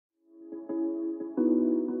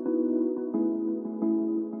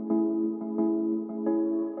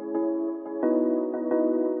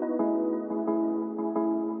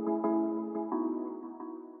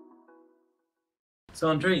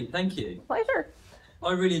Sandrine, thank you. Pleasure.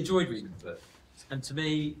 I really enjoyed reading the book. And to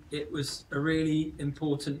me, it was a really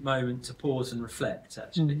important moment to pause and reflect,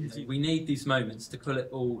 actually. We need these moments to pull it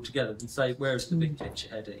all together and say, where is the big picture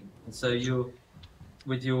heading? And so you're,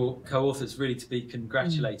 with your co-authors, really to be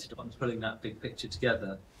congratulated on pulling that big picture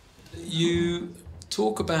together. You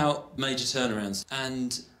talk about major turnarounds,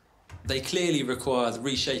 and they clearly require the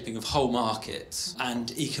reshaping of whole markets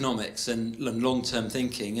and economics and long-term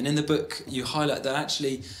thinking. And in the book, you highlight that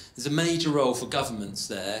actually there's a major role for governments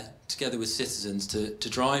there, together with citizens, to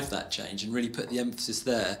drive that change and really put the emphasis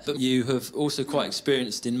there. But you have also quite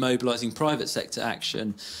experienced in mobilising private sector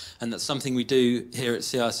action, and that's something we do here at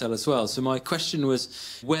CISL as well. So my question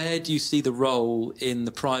was, where do you see the role in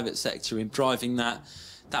the private sector in driving that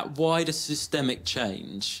wider systemic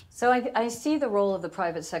change? So I see the role of the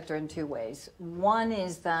private sector in two ways. One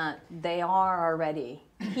is that they are already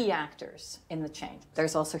key actors in the change.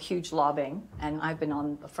 There's also huge lobbying, and I've been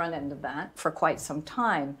on the front end of that for quite some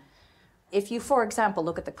time. If you, for example,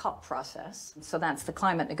 look at the COP process, so that's the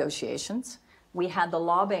climate negotiations, we had the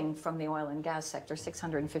lobbying from the oil and gas sector,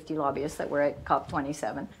 650 lobbyists that were at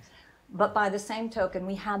COP27. But by the same token,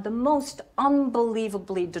 we had the most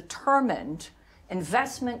unbelievably determined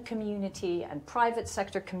investment community and private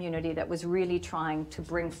sector community that was really trying to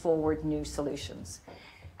bring forward new solutions.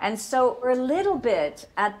 And so we're a little bit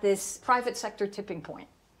at this private sector tipping point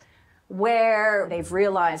where they've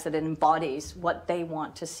realized that it embodies what they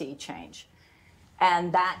want to see change.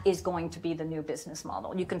 And that is going to be the new business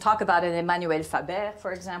model. You can talk about an Emmanuel Faber,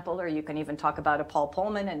 for example, or you can even talk about a Paul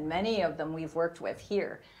Pullman, and many of them we've worked with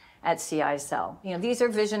here at CISL. You know, these are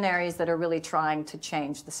visionaries that are really trying to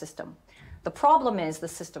change the system. The problem is the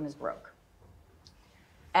system is broke.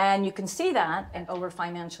 And you can see that in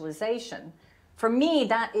over-financialization. For me,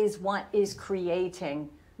 that is what is creating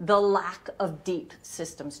the lack of deep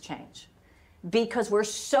systems change. Because we're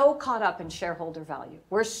so caught up in shareholder value,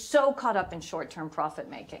 we're so caught up in short-term profit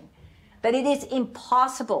making, that it is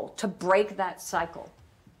impossible to break that cycle.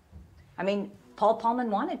 I mean, Paul Pullman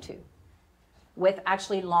wanted to, with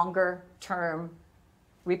actually longer-term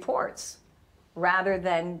reports, rather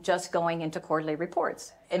than just going into quarterly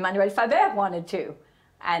reports. Emmanuel Faber wanted to,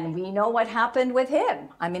 and we know what happened with him.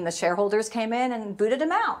 I mean, the shareholders came in and booted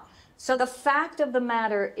him out. So the fact of the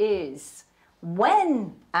matter is,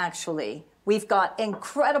 when actually we've got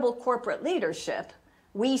incredible corporate leadership,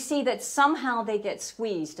 we see that somehow they get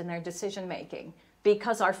squeezed in their decision-making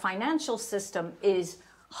because our financial system is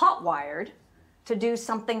hot-wired to do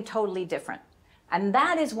something totally different. And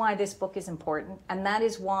that is why this book is important, and that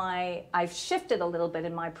is why I've shifted a little bit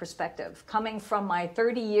in my perspective, coming from my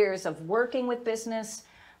 30 years of working with business,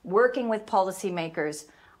 working with policymakers.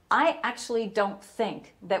 I actually don't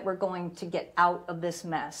think that we're going to get out of this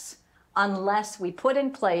mess unless we put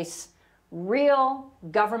in place real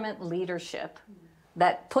government leadership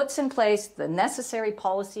that puts in place the necessary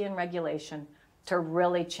policy and regulation to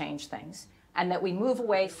really change things, and that we move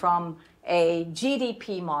away from a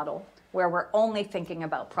GDP model where we're only thinking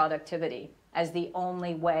about productivity as the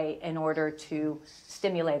only way in order to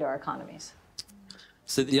stimulate our economies.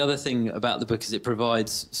 So the other thing about the book is it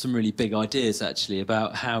provides some really big ideas, actually,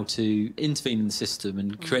 about how to intervene in the system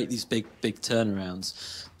and create these big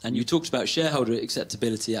turnarounds. And you talked about shareholder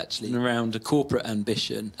acceptability, actually, around a corporate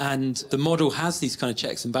ambition. And the model has these kind of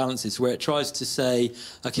checks and balances where it tries to say,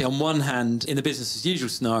 OK, on one hand, in the business as usual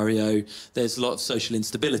scenario, there's a lot of social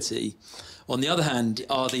instability. On the other hand,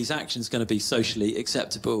 are these actions going to be socially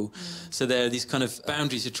acceptable? So there are these kind of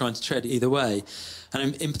boundaries you're trying to tread either way.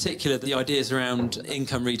 And in particular, the ideas around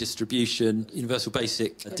income redistribution, universal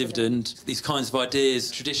basic dividend, these kinds of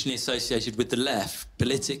ideas traditionally associated with the left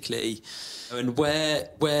politically, and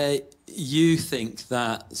where you think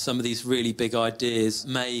that some of these really big ideas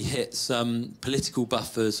may hit some political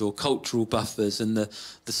buffers or cultural buffers and the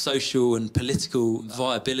social and political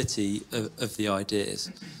viability of the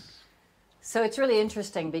ideas. So it's really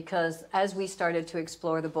interesting because as we started to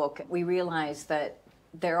explore the book, we realized that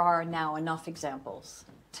there are now enough examples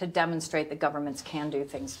to demonstrate that governments can do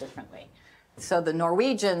things differently. So the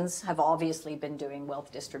Norwegians have obviously been doing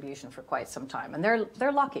wealth distribution for quite some time, and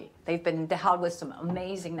they're lucky. They've been endowed with some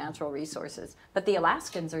amazing natural resources, but the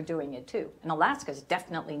Alaskans are doing it too, and Alaska is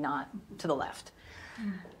definitely not to the left.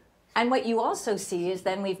 And what you also see is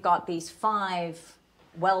then we've got these 5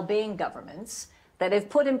 well-being governments that have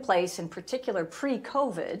put in place, in particular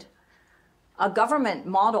pre-COVID, a government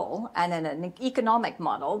model and an economic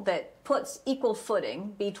model that puts equal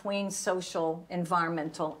footing between social,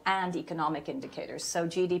 environmental, and economic indicators. So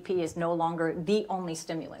GDP is no longer the only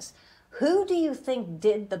stimulus. Who do you think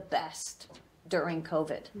did the best during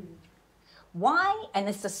COVID? Why? And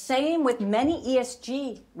it's the same with many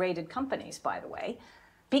ESG-rated companies, by the way,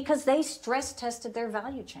 because they stress tested their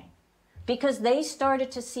value chain, because they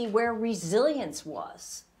started to see where resilience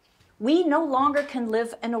was. We no longer can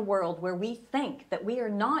live in a world where we think that we are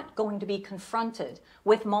not going to be confronted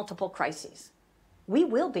with multiple crises. We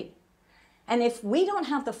will be. And if we don't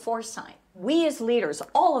have the foresight, we as leaders,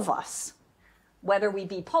 all of us, whether we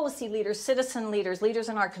be policy leaders, citizen leaders, leaders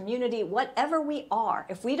in our community, whatever we are,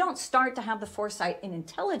 if we don't start to have the foresight and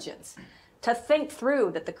intelligence to think through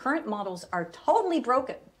that the current models are totally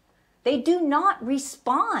broken, they do not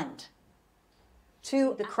respond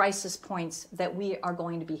to the crisis points that we are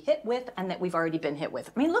going to be hit with and that we've already been hit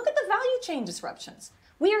with. I mean, look at the value chain disruptions.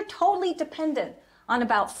 We are totally dependent on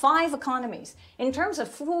about 5 economies. In terms of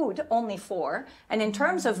food, only 4. And in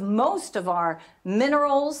terms of most of our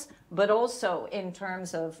minerals, but also in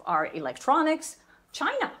terms of our electronics,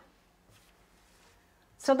 China.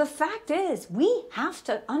 So the fact is, we have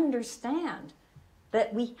to understand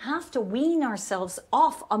that we have to wean ourselves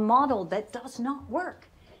off a model that does not work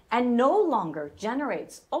and no longer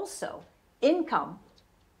generates also income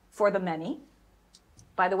for the many.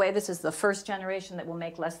 By the way, this is the first generation that will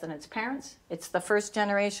make less than its parents. It's the first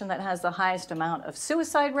generation that has the highest amount of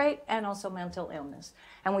suicide rate and also mental illness.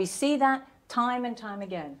 And we see that time and time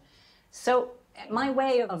again. So my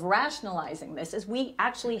way of rationalizing this is we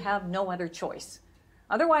actually have no other choice.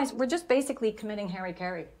 Otherwise, we're just basically committing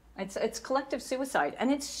hara-kiri. It's collective suicide,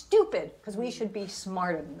 and it's stupid because we should be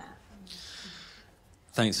smarter than that.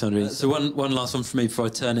 Thanks, Sandrine. So one last one from me before I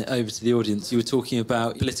turn it over to the audience. You were talking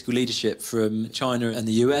about political leadership from China and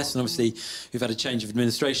the US, and obviously we've had a change of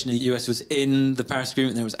administration. The US was in the Paris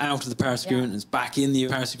Agreement, then it was out of the Paris Agreement, and it's back in the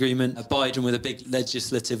Paris Agreement. Biden with a big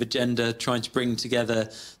legislative agenda trying to bring together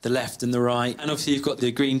the left and the right. And obviously you've got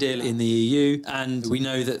the Green Deal in the EU, and we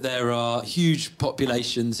know that there are huge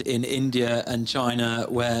populations in India and China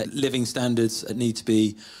where living standards need to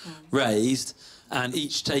be raised, and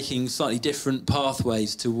each taking slightly different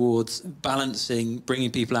pathways towards balancing,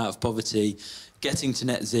 bringing people out of poverty, getting to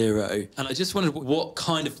net zero. And I just wondered what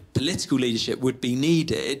kind of political leadership would be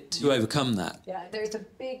needed to overcome that. Yeah, there's a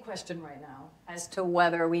big question right now as to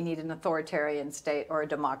whether we need an authoritarian state or a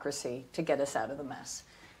democracy to get us out of the mess.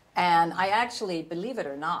 And I actually, believe it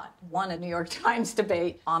or not, won a New York Times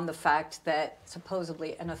debate on the fact that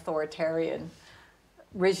supposedly an authoritarian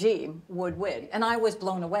regime would win. And I was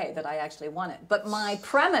blown away that I actually won it. But my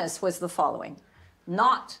premise was the following: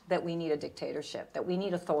 not that we need a dictatorship, that we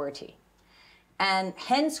need authority. And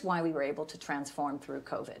hence why we were able to transform through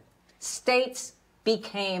COVID. States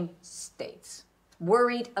became states,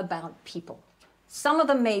 worried about people. Some of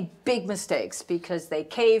them made big mistakes because they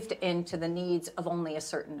caved into the needs of only a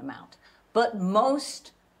certain amount. But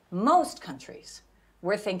most countries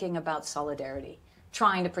were thinking about solidarity,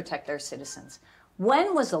 trying to protect their citizens.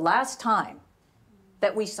 When was the last time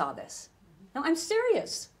that we saw this? No, I'm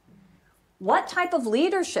serious. What type of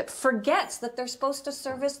leadership forgets that they're supposed to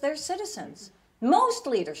service their citizens? Most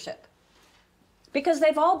leadership. Because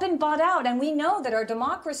they've all been bought out, and we know that our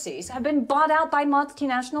democracies have been bought out by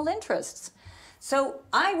multinational interests. So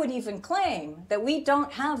I would even claim that we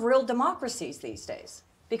don't have real democracies these days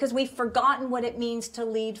because we've forgotten what it means to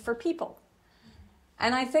lead for people.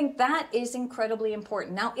 And I think that is incredibly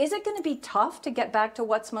important. Now, is it going to be tough to get back to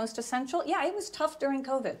what's most essential? Yeah, it was tough during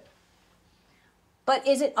COVID. But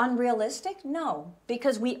is it unrealistic? No,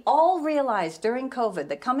 because we all realized during COVID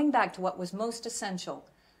that coming back to what was most essential,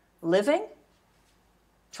 living,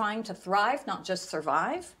 trying to thrive, not just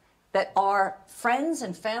survive, that our friends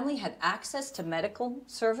and family had access to medical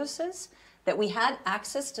services, that we had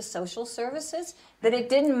access to social services, that it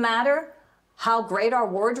didn't matter how great our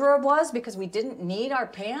wardrobe was because we didn't need our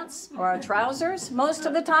pants or our trousers most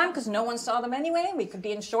of the time because no one saw them anyway. We could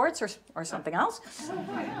be in shorts or something else.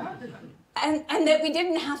 And that we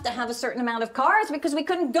didn't have to have a certain amount of cars because we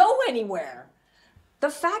couldn't go anywhere.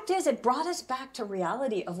 The fact is, it brought us back to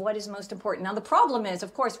reality of what is most important. Now, the problem is,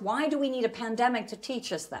 of course, why do we need a pandemic to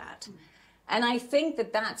teach us that? And I think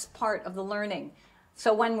that that's part of the learning.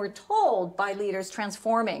 So when we're told by leaders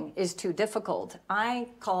transforming is too difficult, I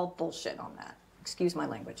call bullshit on that. Excuse my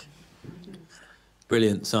language.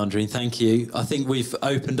 Brilliant, Sandrine, thank you. I think we've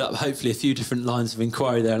opened up hopefully a few different lines of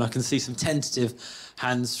inquiry there, and I can see some tentative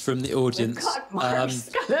hands from the audience. Mark's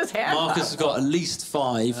got his hand Marcus up. has got at least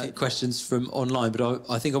 5 questions from online, but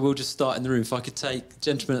I think I will just start in the room. If I could take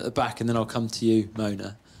gentleman at the back, and then I'll come to you,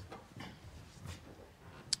 Mona.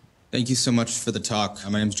 Thank you so much for the talk.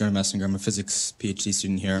 My name is Jonah Messinger. I'm a physics PhD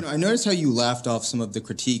student here. I noticed how you laughed off some of the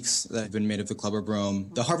critiques that have been made of the Club of Rome.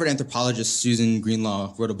 The Harvard anthropologist Susan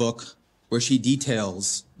Greenlaw wrote a book where she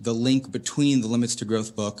details the link between the Limits to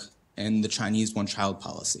Growth book and the Chinese one-child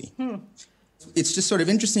policy. It's just sort of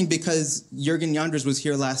interesting because Jürgen Janders was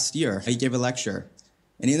here last year. He gave a lecture.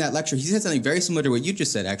 And in that lecture, he said something very similar to what you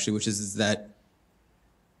just said, actually, which is that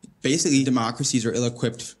basically democracies are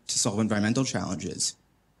ill-equipped to solve environmental challenges.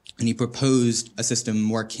 And he proposed a system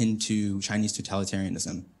more akin to Chinese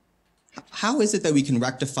totalitarianism. How is it that we can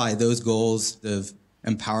rectify those goals of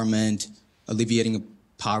empowerment, alleviating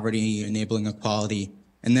poverty, enabling equality,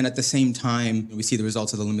 and then at the same time, we see the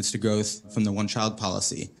results of the limits to growth from the one-child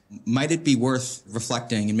policy? Might it be worth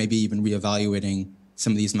reflecting and maybe even reevaluating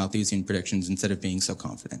some of these Malthusian predictions instead of being so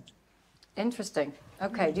confident? Interesting.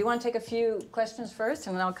 Okay, do you want to take a few questions first,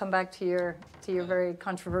 and then I'll come back to your very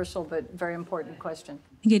controversial but very important question.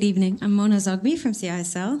 Good evening. I'm Mona Zogby from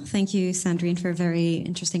CISL. Thank you, Sandrine, for a very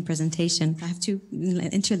interesting presentation. I have two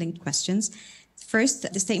interlinked questions.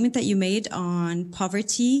 First, the statement that you made on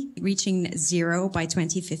poverty reaching zero by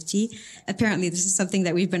 2050. Apparently, this is something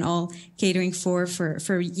that we've been all catering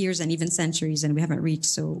for years and even centuries, and we haven't reached,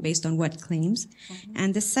 so based on what claims?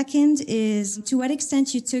 And the second is, to what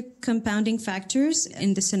extent you took compounding factors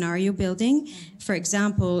in the scenario building? For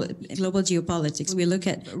example, global geopolitics. We look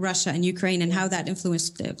at Russia and Ukraine and how that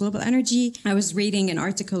influenced global energy. I was reading an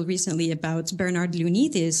article recently about Bernard Looney,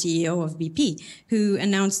 the CEO of BP, who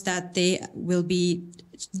announced that they will be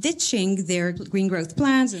ditching their green growth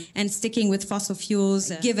plans and sticking with fossil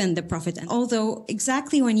fuels given the profit. And although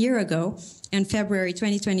exactly 1 year ago, in February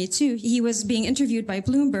 2022, he was being interviewed by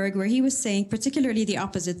Bloomberg, where he was saying particularly the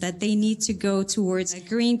opposite, that they need to go towards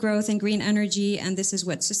green growth and green energy, and this is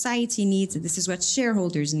what society needs, and this is what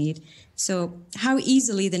shareholders need. So how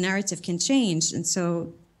easily the narrative can change. And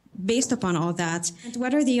so based upon all that,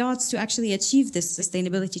 what are the odds to actually achieve this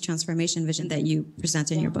sustainability transformation vision that you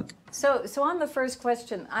present in your book? So on the first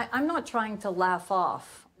question, I'm not trying to laugh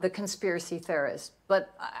off the conspiracy theorist,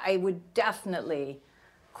 but I would definitely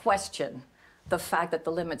question the fact that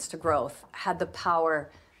the limits to growth had the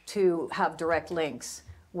power to have direct links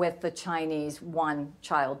with the Chinese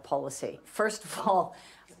one-child policy. First of all,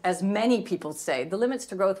 as many people say, the limits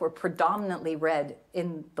to growth were predominantly read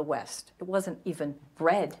in the West. It wasn't even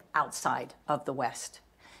read outside of the West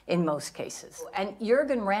in most cases. And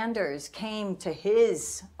Jürgen Randers came to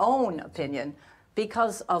his own opinion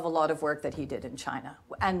because of a lot of work that he did in China.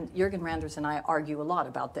 And Jürgen Randers and I argue a lot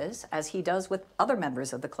about this, as he does with other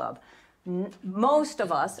members of the club. Most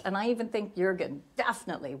of us, and I even think Jürgen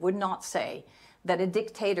definitely would not say that a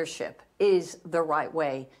dictatorship is the right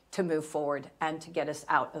way to move forward and to get us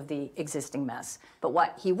out of the existing mess. But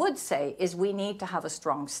what he would say is we need to have a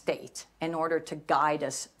strong state in order to guide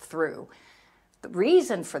us through. The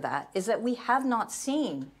reason for that is that we have not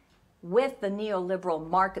seen, with the neoliberal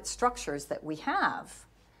market structures that we have,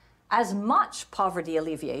 as much poverty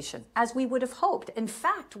alleviation as we would have hoped. In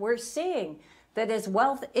fact, we're seeing that as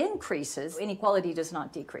wealth increases, inequality does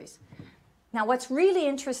not decrease. Now, what's really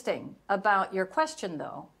interesting about your question,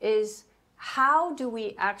 though, is how do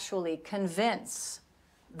we actually convince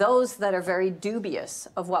those that are very dubious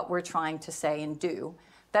of what we're trying to say and do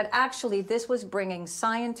that actually this was bringing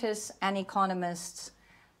scientists and economists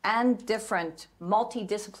and different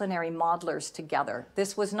multidisciplinary modelers together.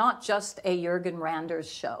 This was not just a Jürgen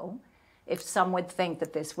Randers show. If some would think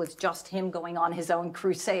that this was just him going on his own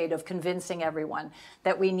crusade of convincing everyone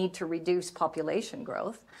that we need to reduce population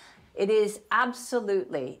growth, it is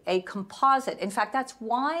absolutely a composite. In fact, that's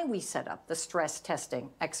why we set up the stress testing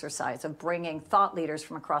exercise of bringing thought leaders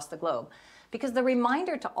from across the globe. Because the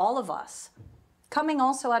reminder to all of us, coming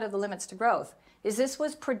also out of the limits to growth, is this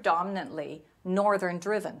was predominantly northern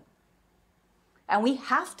driven. And we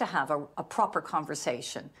have to have a proper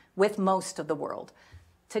conversation with most of the world.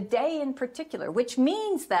 Today in particular, which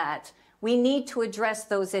means that we need to address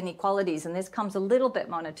those inequalities, and this comes a little bit,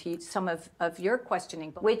 Mona, to some of your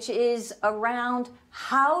questioning, which is around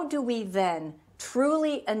how do we then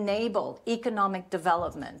truly enable economic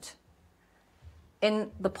development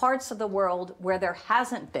in the parts of the world where there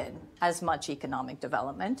hasn't been as much economic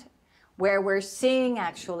development, where we're seeing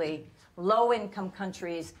actually low-income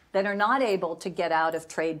countries that are not able to get out of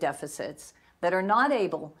trade deficits, that are not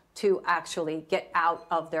able to actually get out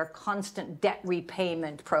of their constant debt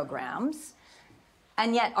repayment programs,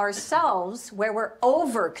 and yet ourselves, where we're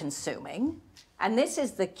over-consuming, and this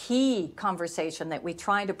is the key conversation that we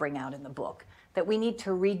try to bring out in the book, that we need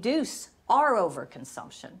to reduce our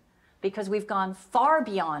overconsumption because we've gone far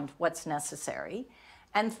beyond what's necessary,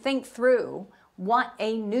 and think through what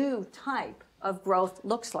a new type of growth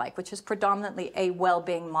looks like, which is predominantly a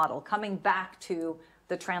well-being model, coming back to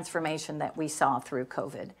the transformation that we saw through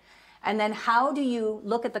COVID. And then how do you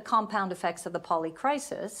look at the compound effects of the poly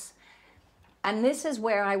crisis And this is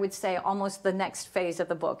where I would say almost the next phase of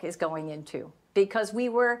the book is going into. Because we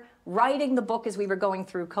were writing the book as we were going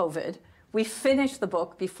through COVID. We finished the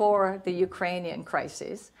book before the Ukrainian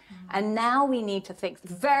crisis. And now we need to think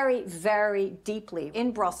very, very deeply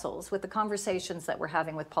in Brussels with the conversations that we're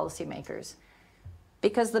having with policymakers.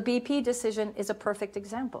 Because the BP decision is a perfect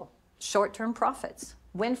example. Short-term profits,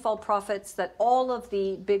 windfall profits that all of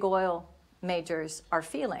the big oil majors are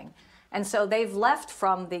feeling. And so they've left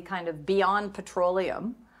from the kind of beyond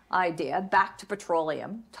petroleum idea back to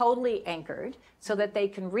petroleum, totally anchored, so that they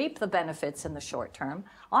can reap the benefits in the short term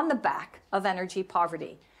on the back of energy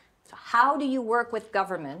poverty. So how do you work with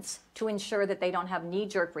governments to ensure that they don't have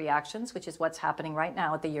knee-jerk reactions, which is what's happening right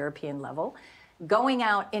now at the European level, going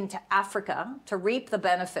out into Africa to reap the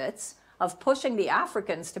benefits of pushing the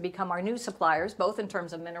Africans to become our new suppliers, both in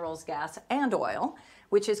terms of minerals, gas, and oil,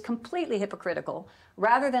 which is completely hypocritical,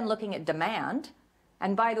 rather than looking at demand.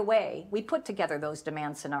 And by the way, we put together those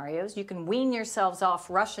demand scenarios. You can wean yourselves off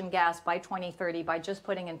Russian gas by 2030 by just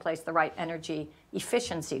putting in place the right energy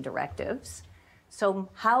efficiency directives. So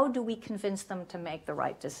how do we convince them to make the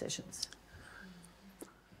right decisions?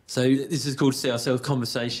 So this is called CISL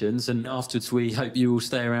Conversations, and afterwards we hope you will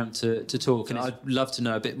stay around to talk. And I'd love to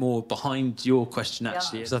know a bit more behind your question,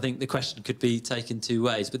 actually, because I think the question could be taken two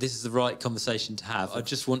ways, but this is the right conversation to have. I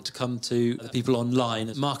just want to come to the people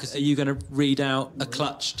online. Marcus, are you going to read out a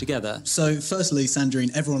clutch together? So firstly,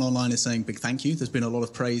 Sandrine, everyone online is saying big thank you. There's been a lot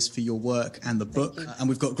of praise for your work and the book. And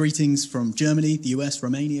we've got greetings from Germany, the US,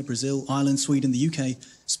 Romania, Brazil, Ireland, Sweden, the UK,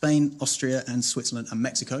 Spain, Austria, and Switzerland, and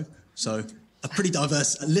Mexico. So a pretty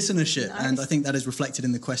diverse listenership, nice. And I think that is reflected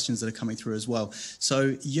in the questions that are coming through as well.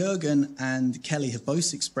 So Jürgen and Kelly have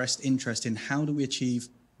both expressed interest in how do we achieve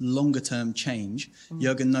longer-term change.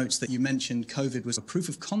 Jürgen notes that you mentioned COVID was a proof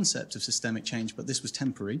of concept of systemic change, but this was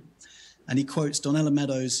temporary. And he quotes Donella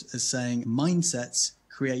Meadows as saying, mindsets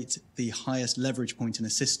create the highest leverage point in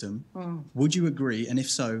a system. Would you agree? And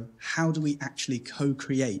if so, how do we actually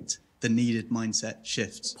co-create the needed mindset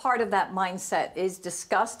shifts? Part of that mindset is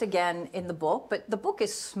discussed again in the book, but the book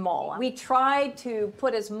is small. We tried to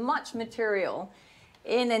put as much material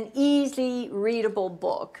in an easily readable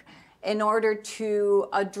book in order to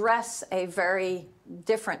address a very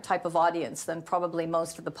different type of audience than probably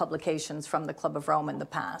most of the publications from the Club of Rome in the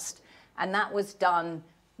past. And that was done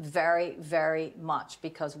very, very much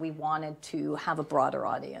because we wanted to have a broader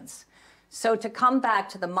audience. So to come back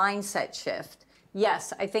to the mindset shift,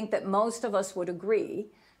 yes, I think that most of us would agree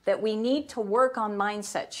that we need to work on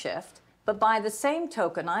mindset shift, but by the same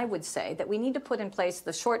token, I would say that we need to put in place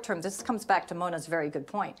the short-term, this comes back to Mona's very good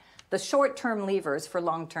point, the short-term levers for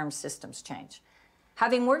long-term systems change.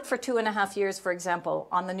 Having worked for 2.5 years, for example,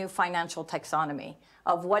 on the new financial taxonomy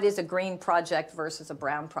of what is a green project versus a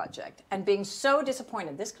brown project, and being so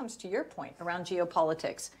disappointed, this comes to your point around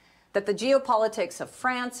geopolitics, that the geopolitics of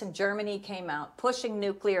France and Germany came out pushing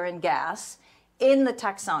nuclear and gas in the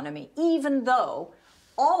taxonomy, even though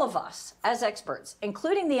all of us as experts,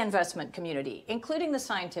 including the investment community, including the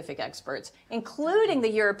scientific experts, including the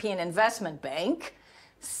European Investment Bank,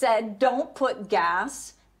 said don't put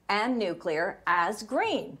gas and nuclear as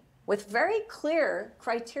green, with very clear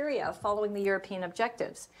criteria following the European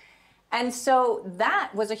objectives. And so that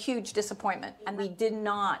was a huge disappointment, and we did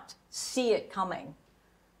not see it coming,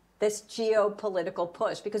 this geopolitical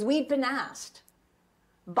push, because we've been asked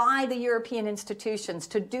by the European institutions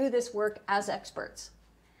to do this work as experts,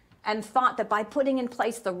 and thought that by putting in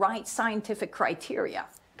place the right scientific criteria,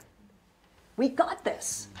 we got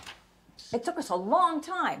this. It took us a long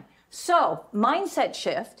time. So mindset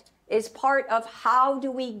shift is part of how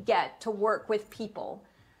do we get to work with people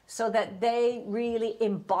so that they really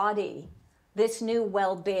embody this new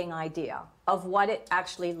well-being idea of what it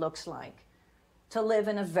actually looks like to live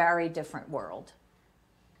in a very different world.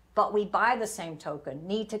 But we, by the same token,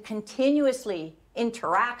 need to continuously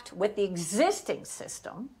interact with the existing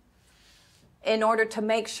system in order to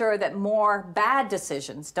make sure that more bad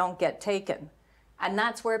decisions don't get taken. And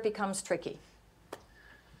that's where it becomes tricky.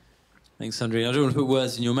 Thanks, Sandrine. I don't want to put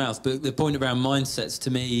words in your mouth, but the point around mindsets,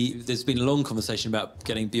 to me, there's been a long conversation about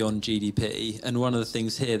getting beyond GDP, and one of the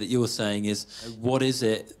things here that you're saying is, what is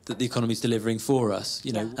it that the economy is delivering for us?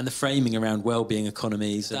 You know, and the framing around well-being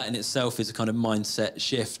economies, that in itself is a kind of mindset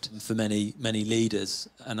shift for many, many leaders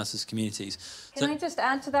and us as communities. Can I just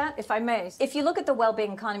add to that, if I may? If you look at the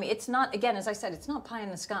well-being economy, it's not, again, as I said, it's not pie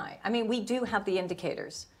in the sky. I mean, we do have the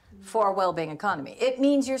indicators for a well-being economy. It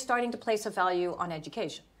means you're starting to place a value on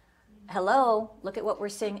education. Hello, look at what we're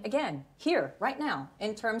seeing again, here, right now,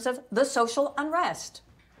 in terms of the social unrest.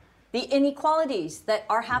 the inequalities that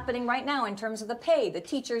are happening right now in terms of the pay the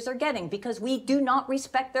teachers are getting because we do not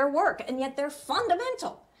respect their work, and yet they're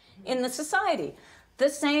fundamental in the society. The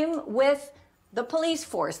same with the police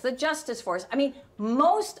force, the justice force. I mean,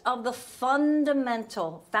 most of the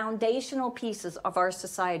fundamental, foundational pieces of our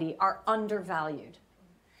society are undervalued.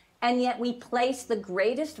 And yet we place the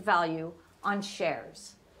greatest value on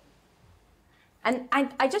shares. And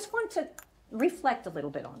I just want to reflect a little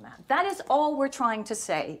bit on that. That is all we're trying to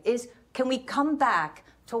say, is can we come back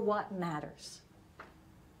to what matters?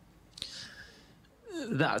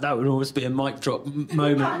 That would almost be a mic drop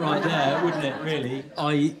moment right there, wouldn't it, really?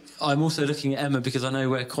 I'm also looking at Emma because I know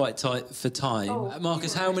we're quite tight for time. Oh,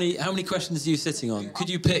 Marcus, how many questions are you sitting on? Could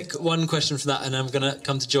you pick one question from that, and I'm going to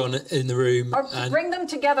come to John in the room. Or bring them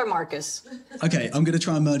together, Marcus. Okay, I'm going to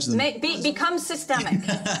try and merge them. Become systemic.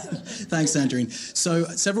 Thanks, Sandrine. So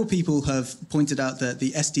several people have pointed out that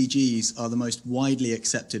the SDGs are the most widely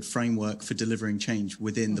accepted framework for delivering change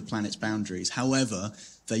within the planet's boundaries. However,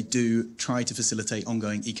 they do try to facilitate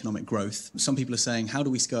ongoing economic growth. Some people are saying, how do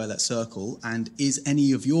we square that circle? And is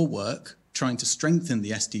any of your work trying to strengthen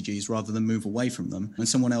the SDGs rather than move away from them? And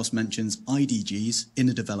someone else mentions IDGs,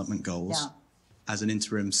 Inner Development Goals, as an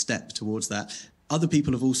interim step towards that. Other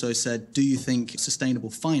people have also said, do you think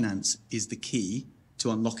sustainable finance is the key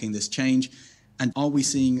to unlocking this change? And are we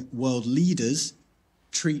seeing world leaders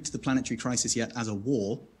treat the planetary crisis yet as a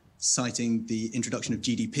war, citing the introduction of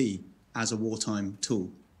GDP as a wartime tool?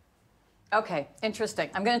 Okay, interesting.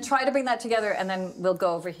 I'm going to try to bring that together and then we'll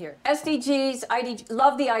go over here. SDGs,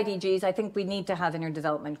 love the IDGs. I think we need to have inner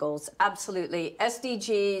development goals. Absolutely.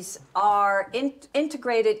 SDGs are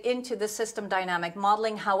integrated into the system dynamic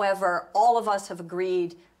modeling. However, all of us have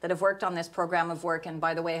agreed that have worked on this program of work, and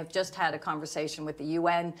by the way, have just had a conversation with the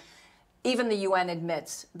UN. Even the UN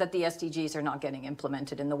admits that the SDGs are not getting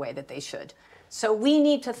implemented in the way that they should. So we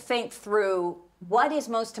need to think through what is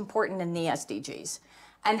most important in the SDGs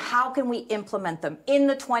and how can we implement them in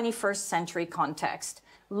the 21st century context,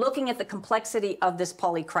 looking at the complexity of this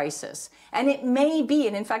polycrisis. And it may be,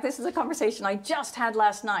 and in fact, this is a conversation I just had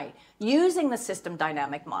last night, using the system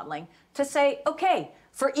dynamic modeling to say, okay,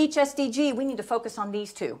 for each SDG, we need to focus on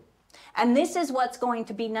these two. And this is what's going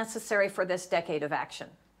to be necessary for this decade of action.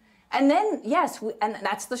 And then, yes, and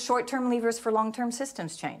that's the short-term levers for long-term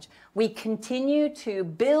systems change. We continue to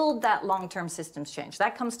build that long-term systems change.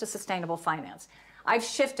 That comes to sustainable finance. I've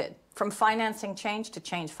shifted from financing change to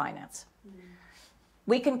change finance.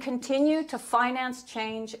 We can continue to finance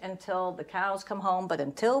change until the cows come home, but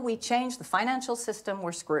until we change the financial system,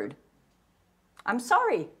 we're screwed. I'm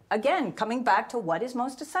sorry. Again, coming back to what is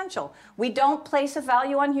most essential. We don't place a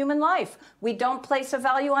value on human life. We don't place a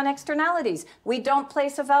value on externalities. We don't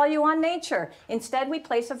place a value on nature. Instead, we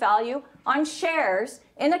place a value on shares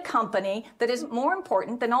in a company that is more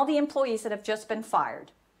important than all the employees that have just been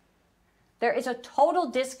fired. There is a total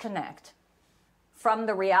disconnect from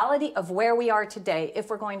the reality of where we are today if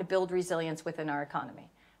we're going to build resilience within our economy.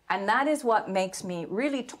 And that is what makes me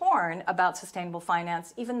really torn about sustainable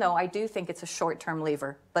finance, even though I do think it's a short-term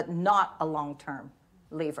lever, but not a long-term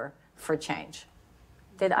lever for change.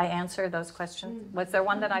 Did I answer those questions? Was there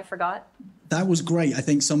one that I forgot? That was great. I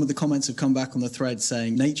think some of the comments have come back on the thread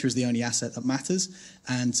saying nature is the only asset that matters,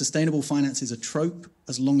 and sustainable finance is a trope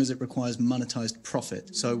as long as it requires monetized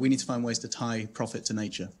profit. So we need to find ways to tie profit to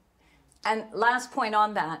nature. And last point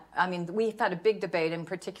on that, I mean, we've had a big debate, in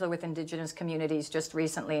particular with Indigenous communities just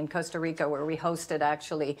recently in Costa Rica, where we hosted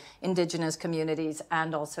actually Indigenous communities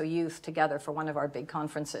and also youth together for one of our big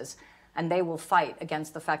conferences. And they will fight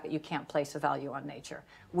against the fact that you can't place a value on nature.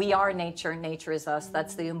 We are nature, nature is us.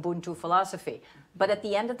 That's the Ubuntu philosophy. But at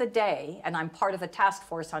the end of the day, and I'm part of a task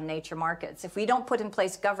force on nature markets, if we don't put in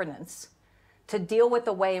place governance to deal with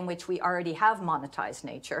the way in which we already have monetized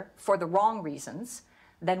nature for the wrong reasons,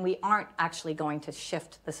 then we aren't actually going to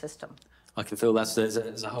shift the system. I can feel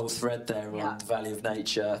there's a whole thread there on the value of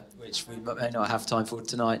nature, which we may not have time for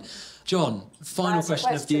tonight. John, final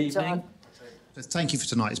question of the evening. John. Thank you for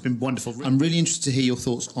tonight. It's been wonderful. I'm really interested to hear your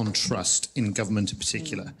thoughts on trust in government in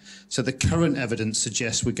particular. So the current evidence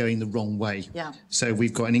suggests we're going the wrong way. Yeah. So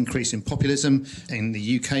we've got an increase in populism. In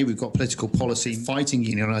the UK, we've got political policy fighting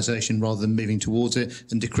unionisation rather than moving towards it,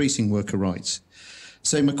 and decreasing worker rights.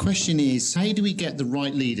 So my question is, how do we get the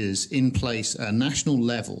right leaders in place at a national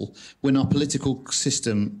level when our political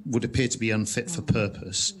system would appear to be unfit for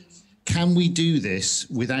purpose? Can we do this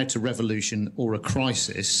without a revolution or a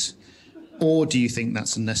crisis? Or do you think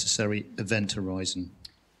that's a necessary event horizon?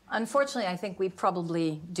 Unfortunately, I think we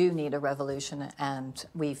probably do need a revolution, and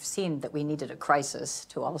we've seen that we needed a crisis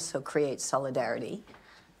to also create solidarity.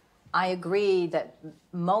 I agree that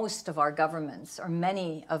most of our governments, or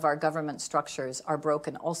many of our government structures, are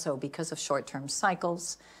broken also because of short-term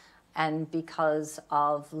cycles and because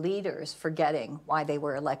of leaders forgetting why they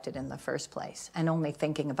were elected in the first place and only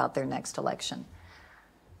thinking about their next election.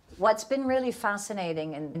 What's been really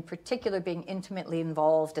fascinating, and in particular being intimately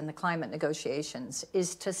involved in the climate negotiations,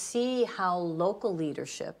 is to see how local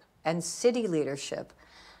leadership and city leadership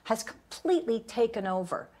has completely taken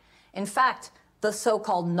over. In fact, the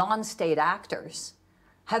so-called non-state actors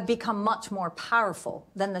have become much more powerful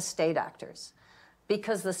than the state actors,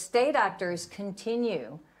 because the state actors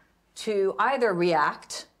continue to either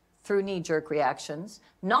react through knee-jerk reactions,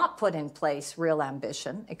 not put in place real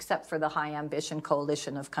ambition, except for the high ambition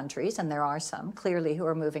coalition of countries, and there are some, clearly, who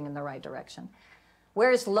are moving in the right direction.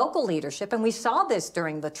 Whereas local leadership, and we saw this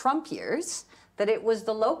during the Trump years, that it was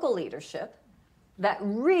the local leadership that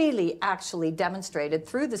really actually demonstrated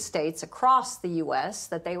through the states across the US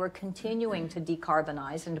that they were continuing to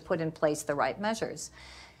decarbonize and to put in place the right measures.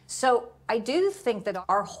 So I do think that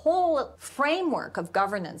our whole framework of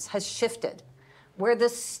governance has shifted, where the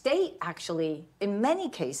state actually, in many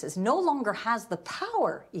cases, no longer has the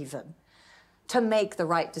power even to make the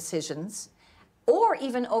right decisions, or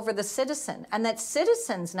even over the citizen, and that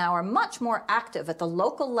citizens now are much more active at the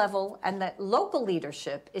local level, and that local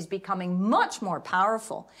leadership is becoming much more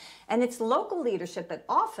powerful. And it's local leadership that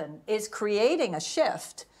often is creating a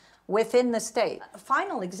shift within the state. A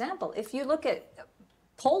final example, if you look at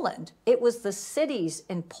Poland, it was the cities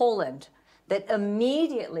in Poland that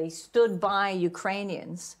immediately stood by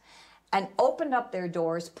Ukrainians and opened up their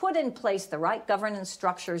doors, put in place the right governance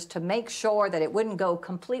structures to make sure that it wouldn't go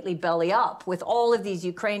completely belly up with all of these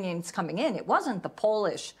Ukrainians coming in. It wasn't the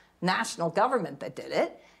Polish national government that did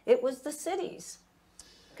it, it was the cities.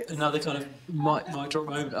 Another kind of mic drop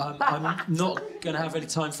moment. I'm not going to have any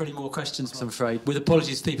time for any more questions, I'm afraid. With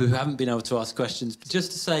apologies to people who haven't been able to ask questions.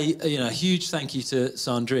 Just to say, a huge thank you to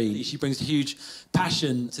Sandrine. She brings a huge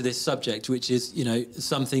passion to this subject, which is,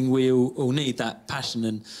 something we all need, that passion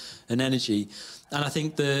and energy. And I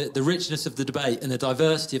think the richness of the debate and the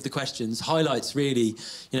diversity of the questions highlights really,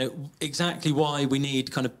 exactly why we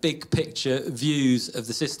need kind of big picture views of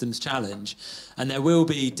the systems challenge. And there will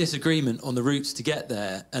be disagreement on the routes to get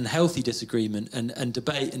there, and healthy disagreement and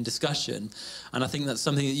debate and discussion. And I think that's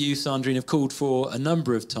something that you, Sandrine, have called for a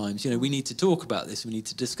number of times. We need to talk about this, we need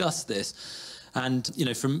to discuss this. And,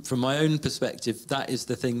 from my own perspective, that is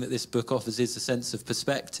the thing that this book offers, is a sense of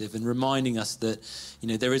perspective and reminding us that,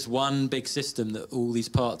 there is one big system that all these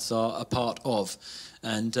parts are a part of.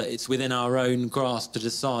 And it's within our own grasp to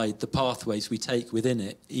decide the pathways we take within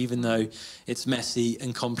it, even though it's messy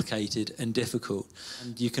and complicated and difficult.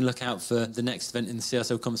 And you can look out for the next event in the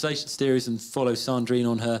CISL Conversation series and follow Sandrine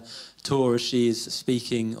on her tour as she is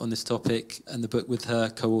speaking on this topic, and the book with her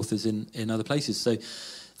co-authors in other places. So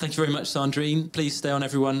thank you very much, Sandrine. Please stay on,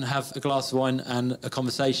 everyone. Have a glass of wine and a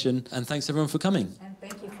conversation. And thanks, everyone, for coming.